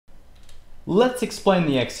Let's explain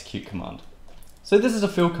the execute command. So this is a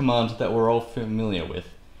fill command that we're all familiar with.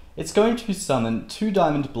 It's going to summon 2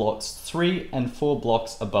 diamond blocks 3 and 4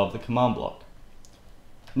 blocks above the command block.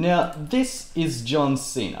 Now this is John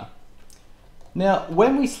Cena. Now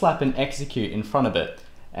when we slap an execute in front of it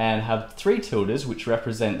and have 3 tildes which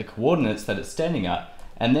represent the coordinates that it's standing at,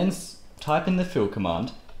 and then type in the fill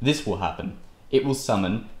command, this will happen. It will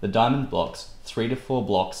summon the diamond blocks 3 to 4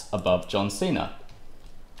 blocks above John Cena.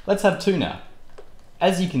 Let's have 2 now.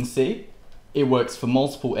 As you can see, it works for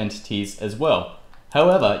multiple entities as well.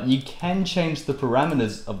 However, you can change the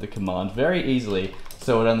parameters of the command very easily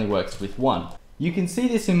so it only works with 1. You can see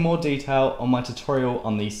this in more detail on my tutorial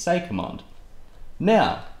on the say command.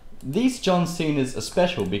 Now, these John Cenas are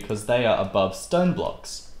special because they are above stone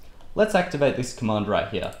blocks. Let's activate this command right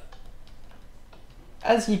here.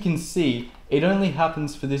 As you can see, it only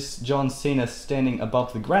happens for this John Cena standing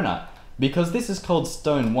above the granite, because this is called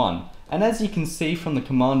stone 1, and as you can see from the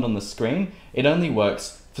command on the screen, it only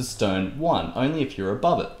works for stone 1, only if you're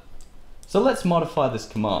above it. So let's modify this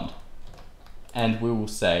command, and we will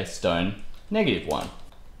say stone -1.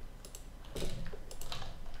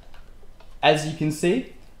 As you can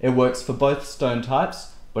see, it works for both stone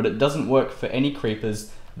types, but it doesn't work for any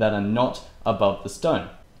creepers that are not above the stone.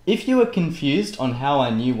 If you were confused on how I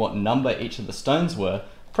knew what number each of the stones were,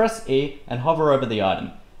 press E and hover over the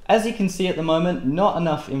item. As you can see at the moment, not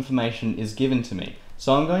enough information is given to me.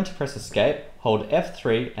 So I'm going to press escape, hold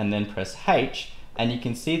F3 and then press H, and you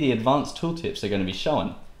can see the advanced tooltips are going to be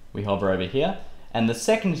shown. We hover over here, and the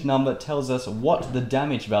second number tells us what the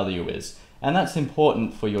damage value is, and that's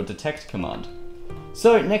important for your detect command.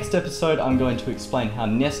 So next episode I'm going to explain how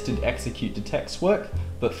nested execute detects work,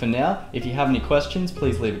 but for now, if you have any questions,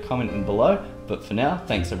 please leave a comment in below. But for now,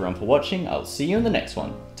 thanks everyone for watching. I'll see you in the next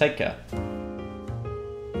one. Take care.